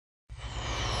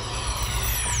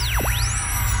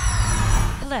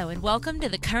Hello, and welcome to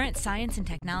the Current Science and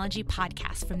Technology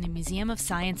podcast from the Museum of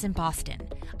Science in Boston.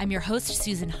 I'm your host,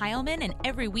 Susan Heilman, and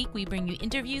every week we bring you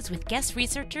interviews with guest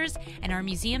researchers and our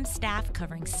museum staff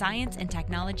covering science and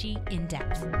technology in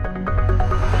depth.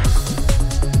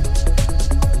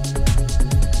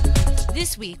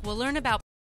 This week, we'll learn about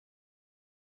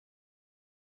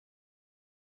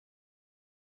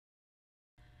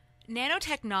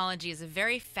nanotechnology is a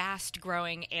very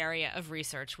fast-growing area of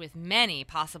research with many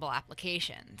possible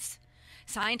applications.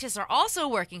 Scientists are also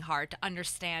working hard to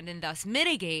understand and thus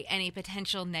mitigate any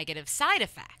potential negative side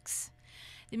effects.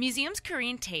 The museum's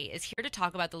Corinne Tate is here to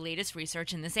talk about the latest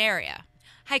research in this area.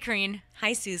 Hi, Corinne.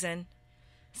 Hi, Susan.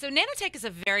 So nanotech is a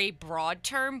very broad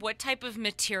term. What type of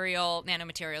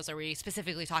nanomaterials are we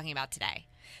specifically talking about today?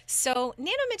 So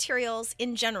nanomaterials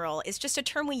in general is just a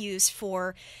term we use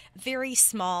for very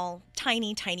small,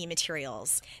 tiny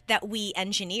materials that we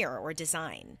engineer or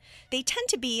design. They tend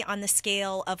to be on the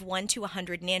scale of 1 to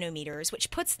 100 nanometers,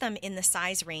 which puts them in the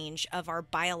size range of our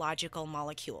biological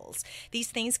molecules. These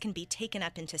things can be taken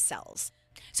up into cells.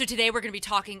 So today we're going to be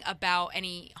talking about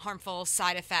any harmful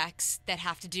side effects that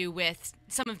have to do with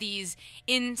some of these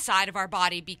inside of our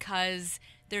body because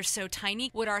they're so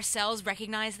tiny. Would our cells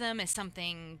recognize them as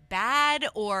something bad,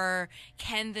 or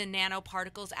can the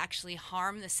nanoparticles actually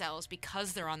harm the cells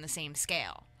because they're on the same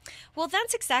scale? Well,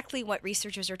 that's exactly what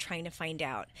researchers are trying to find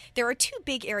out. There are two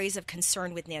big areas of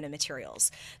concern with nanomaterials.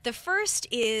 The first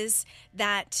is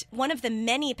that one of the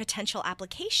many potential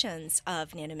applications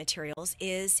of nanomaterials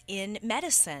is in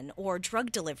medicine or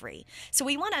drug delivery. So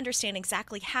we want to understand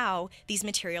exactly how these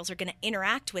materials are going to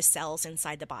interact with cells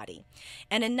inside the body.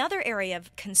 And another area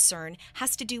of concern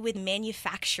has to do with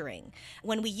manufacturing.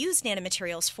 When we use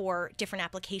nanomaterials for different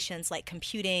applications like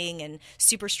computing and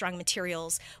super strong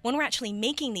materials, when we're actually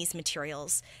making these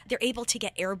materials, they're able to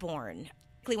get airborne.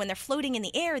 When they're floating in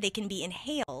the air, they can be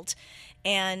inhaled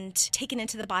and taken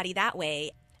into the body that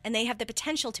way, and they have the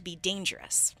potential to be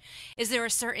dangerous. Is there a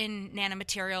certain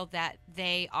nanomaterial that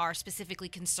they are specifically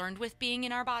concerned with being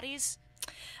in our bodies?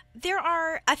 There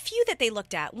are a few that they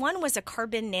looked at. One was a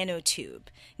carbon nanotube.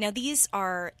 Now, these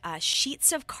are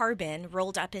sheets of carbon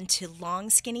rolled up into long,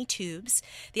 skinny tubes.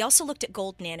 They also looked at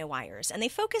gold nanowires, and they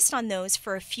focused on those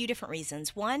for a few different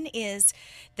reasons. One is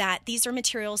that these are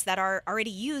materials that are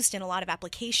already used in a lot of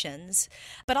applications,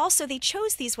 but also they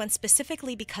chose these ones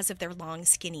specifically because of their long,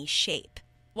 skinny shape.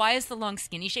 Why is the long,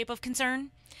 skinny shape of concern?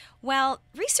 Well,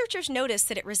 researchers noticed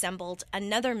that it resembled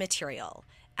another material,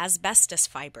 asbestos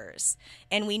fibers.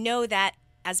 And we know that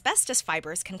asbestos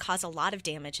fibers can cause a lot of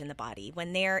damage in the body.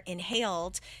 When they're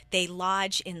inhaled, they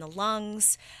lodge in the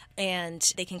lungs and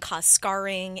they can cause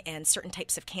scarring and certain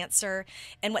types of cancer.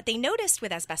 And what they noticed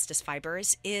with asbestos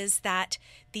fibers is that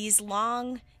these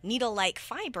long needle-like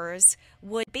fibers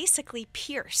would basically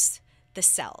pierce the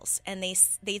cells. And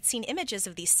they'd seen images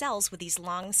of these cells with these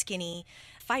long, skinny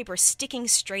fibers sticking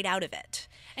straight out of it.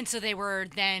 And so they were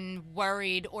then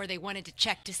worried, or they wanted to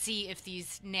check to see if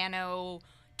these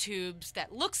nanotubes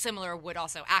that look similar would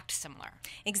also act similar.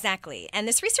 Exactly. And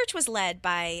this research was led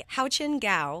by Huajian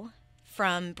Gao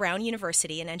from Brown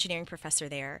University, an engineering professor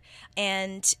there.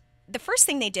 And the first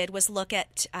thing they did was look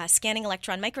at scanning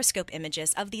electron microscope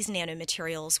images of these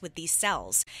nanomaterials with these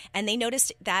cells. And they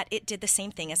noticed that it did the same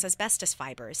thing as asbestos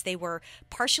fibers. They were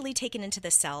partially taken into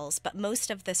the cells, but most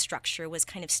of the structure was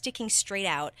kind of sticking straight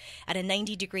out at a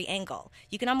 90-degree angle.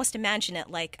 You can almost imagine it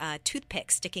like a toothpick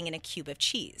sticking in a cube of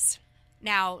cheese.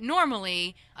 Now,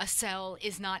 normally, a cell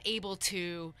is not able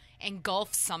to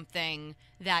engulf something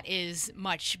that is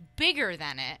much bigger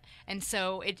than it, and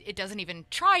so it doesn't even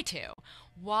try to.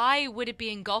 Why would it be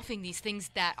engulfing these things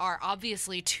that are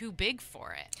obviously too big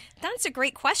for it? That's a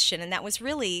great question, and that was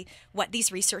really what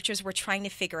these researchers were trying to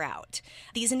figure out.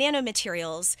 These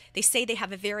nanomaterials, they say they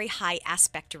have a very high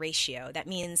aspect ratio. That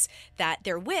means that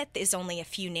their width is only a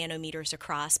few nanometers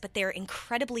across, but they're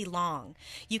incredibly long.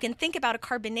 You can think about a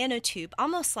carbon nanotube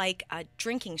almost like a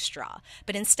drinking straw,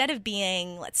 but instead of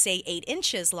being, let's say, 8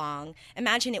 inches long,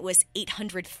 imagine it was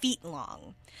 800 feet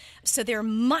long. So they're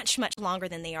much longer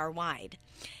than they are wide.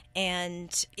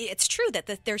 And it's true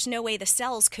that there's no way the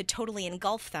cells could totally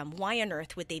engulf them. Why on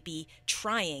earth would they be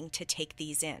trying to take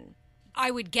these in? I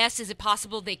would guess, is it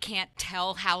possible they can't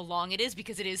tell how long it is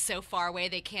because it is so far away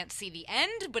they can't see the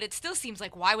end? But it still seems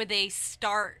like, why would they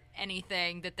start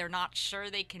anything that they're not sure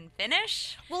they can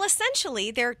finish? Well,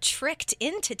 essentially, they're tricked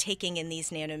into taking in these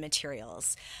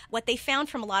nanomaterials. What they found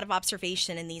from a lot of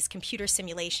observation in these computer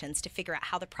simulations to figure out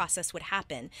how the process would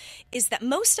happen is that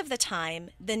most of the time,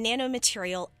 the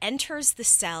nanomaterial enters the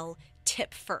cell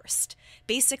tip first.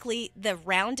 Basically, the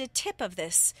rounded tip of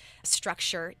this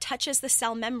structure touches the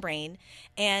cell membrane,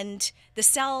 and the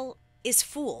cell is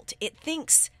fooled. It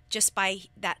thinks just by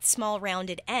that small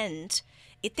rounded end,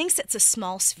 it thinks it's a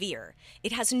small sphere.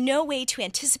 It has no way to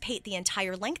anticipate the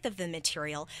entire length of the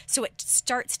material, so it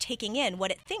starts taking in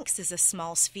what it thinks is a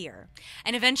small sphere.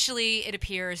 And eventually it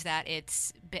appears that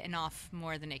it's bitten off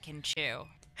more than it can chew.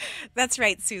 That's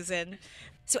right, Susan.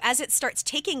 So as it starts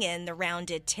taking in the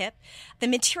rounded tip, the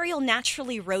material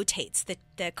naturally rotates.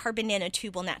 The carbon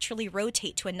nanotube will naturally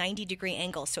rotate to a 90-degree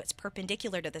angle, so it's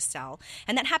perpendicular to the cell.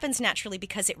 And that happens naturally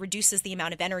because it reduces the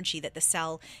amount of energy that the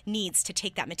cell needs to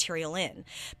take that material in.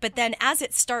 But then as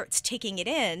it starts taking it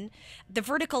in, the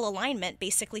vertical alignment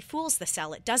basically fools the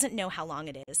cell. It doesn't know how long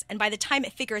it is. And by the time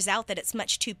it figures out that it's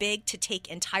much too big to take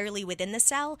entirely within the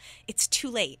cell, it's too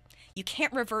late. You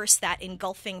can't reverse that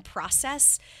engulfing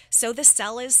process, so the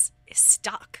cell is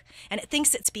stuck, and it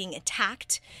thinks it's being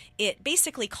attacked. It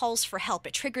basically calls for help.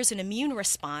 It triggers an immune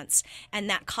response, and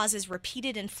that causes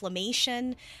repeated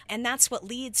inflammation, and that's what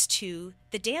leads to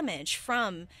the damage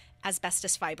from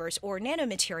asbestos fibers or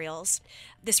nanomaterials.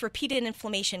 This repeated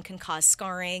inflammation can cause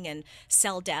scarring and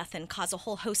cell death and cause a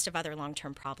whole host of other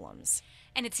long-term problems.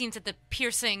 And it seems that the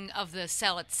piercing of the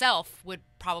cell itself would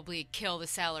probably kill the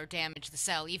cell or damage the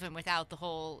cell, even without the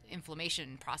whole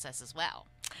inflammation process as well.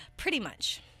 Pretty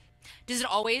much. Does it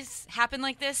always happen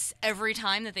like this every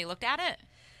time that they looked at it?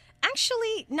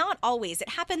 Actually, not always. It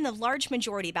happened the large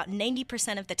majority, about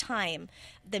 90% of the time,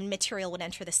 the material would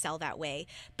enter the cell that way.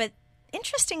 But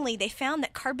interestingly, they found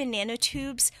that carbon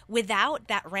nanotubes without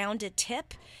that rounded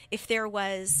tip, if there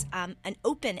was an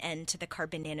open end to the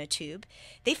carbon nanotube,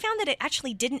 they found that it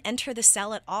actually didn't enter the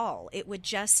cell at all. It would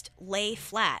just lay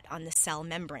flat on the cell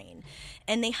membrane.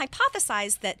 And they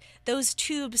hypothesized that those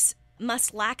tubes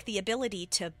must lack the ability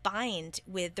to bind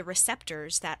with the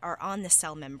receptors that are on the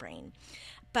cell membrane.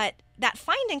 But that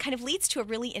finding kind of leads to a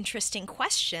really interesting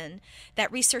question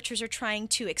that researchers are trying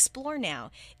to explore now.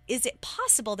 Is it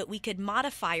possible that we could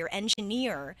modify or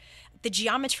engineer the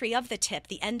geometry of the tip,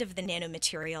 the end of the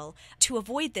nanomaterial, to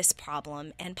avoid this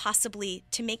problem and possibly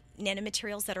to make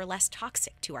nanomaterials that are less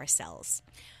toxic to our cells?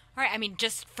 All right, I mean,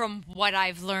 just from what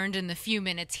I've learned in the few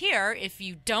minutes here, if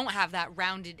you don't have that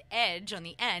rounded edge on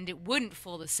the end, it wouldn't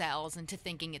fool the cells into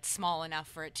thinking it's small enough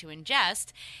for it to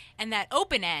ingest. And that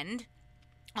open end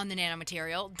on the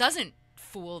nanomaterial doesn't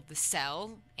fool the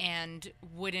cell and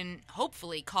wouldn't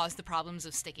hopefully cause the problems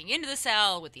of sticking into the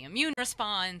cell with the immune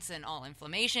response and all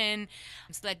inflammation.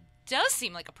 So that does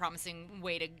seem like a promising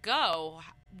way to go.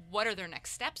 What are their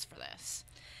next steps for this?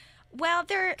 Well,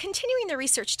 they're continuing the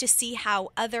research to see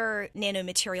how other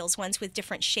nanomaterials, ones with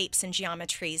different shapes and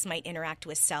geometries, might interact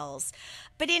with cells.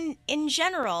 But in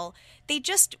general, they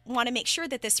just want to make sure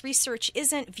that this research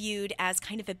isn't viewed as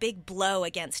kind of a big blow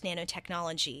against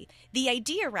nanotechnology. The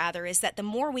idea, rather, is that the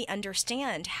more we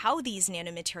understand how these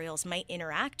nanomaterials might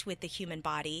interact with the human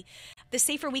body, the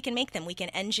safer we can make them. We can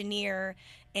engineer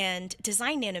and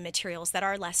design nanomaterials that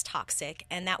are less toxic,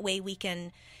 and that way we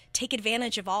can take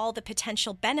advantage of all the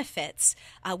potential benefits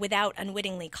without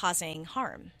unwittingly causing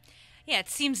harm. Yeah, it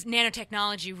seems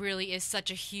nanotechnology really is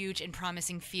such a huge and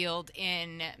promising field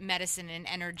in medicine and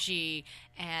energy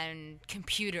and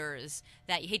computers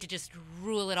that you hate to just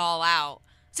rule it all out.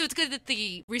 So it's good that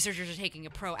the researchers are taking a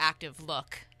proactive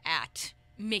look at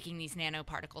making these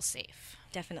nanoparticles safe.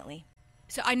 Definitely.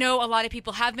 So I know a lot of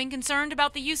people have been concerned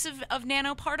about the use of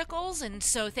nanoparticles, and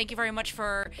so thank you very much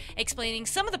for explaining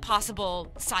some of the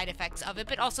possible side effects of it,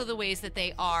 but also the ways that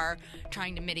they are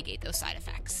trying to mitigate those side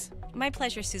effects. My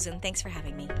pleasure, Susan. Thanks for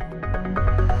having me.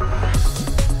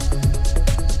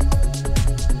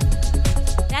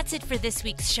 That's it for this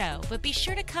week's show, but be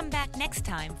sure to come back next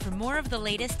time for more of the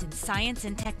latest in science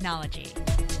and technology.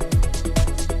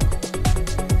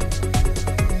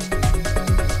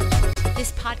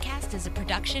 This podcast is a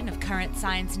production of Current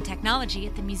Science and Technology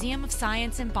at the Museum of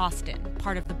Science in Boston,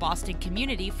 part of the Boston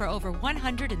community for over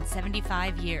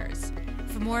 175 years.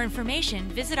 For more information,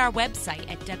 visit our website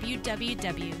at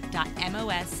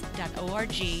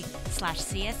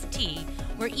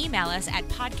www.mos.org/CST or email us at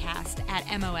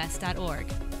podcast@mos.org.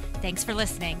 Thanks for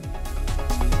listening.